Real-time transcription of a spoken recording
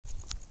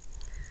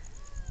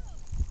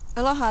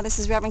Aloha, this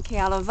is Reverend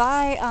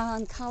Hawaii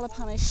on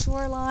Kalapana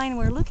shoreline.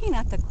 We're looking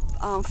at the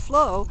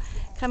flow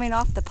coming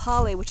off the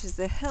Pali, which is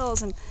the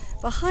hills, and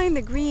behind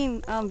the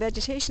green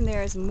vegetation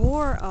there is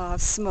more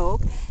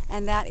smoke,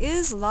 and that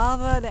is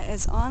lava that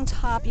is on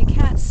top. You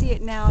can't see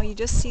it now, you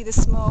just see the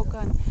smoke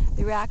and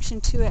the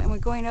reaction to it, and we're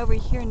going over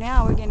here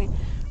now. We're getting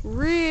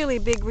really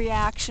big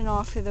reaction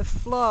off of the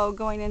flow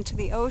going into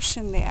the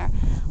ocean there.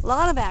 A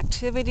lot of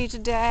activity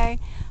today.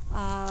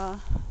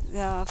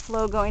 The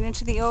flow going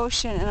into the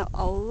ocean and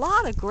a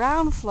lot of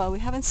ground flow. We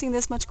haven't seen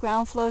this much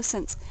ground flow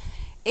since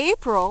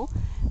April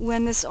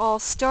when this all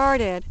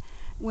started,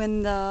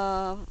 when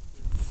the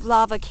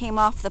lava came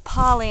off the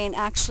Pali and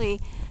actually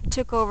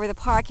took over the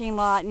parking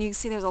lot, and you can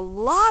see there's a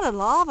lot of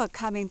lava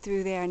coming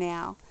through there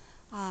now.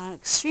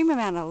 Extreme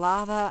amount of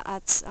lava.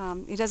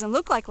 It doesn't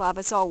look like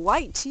lava, it's all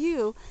white to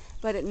you,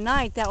 but at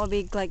night that will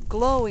be like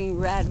glowing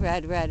red,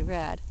 red, red,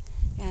 red.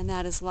 And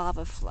that is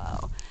lava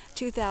flow.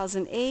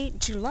 2008,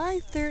 July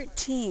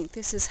 13th.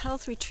 This is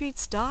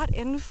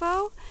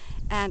healthretreats.info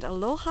and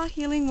Aloha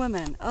Healing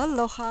Women.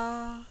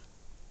 Aloha.